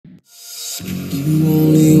You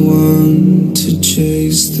only want to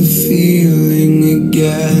chase the feeling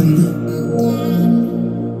again.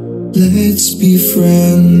 Let's be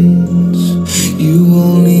friends. You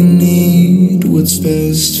only need what's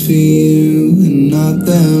best for you and not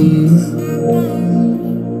them.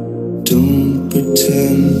 Don't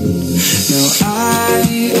pretend. Now I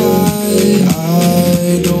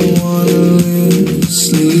don't wanna lose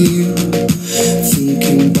sleep,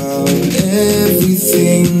 thinking about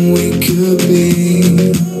everything we could be.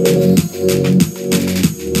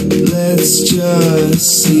 Let's just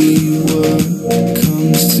see what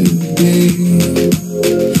comes to be.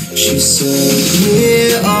 She said,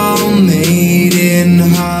 we're all made in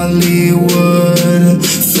Hollywood,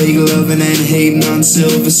 fake loving and hating on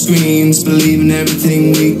silver screens, believing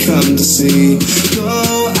everything we come to see.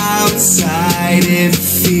 Go outside, it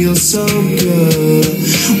feels so good.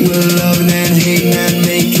 We're loving and hating and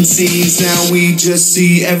making scenes. Now we just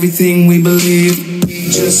see everything we believe. We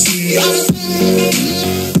just see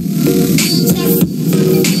everything.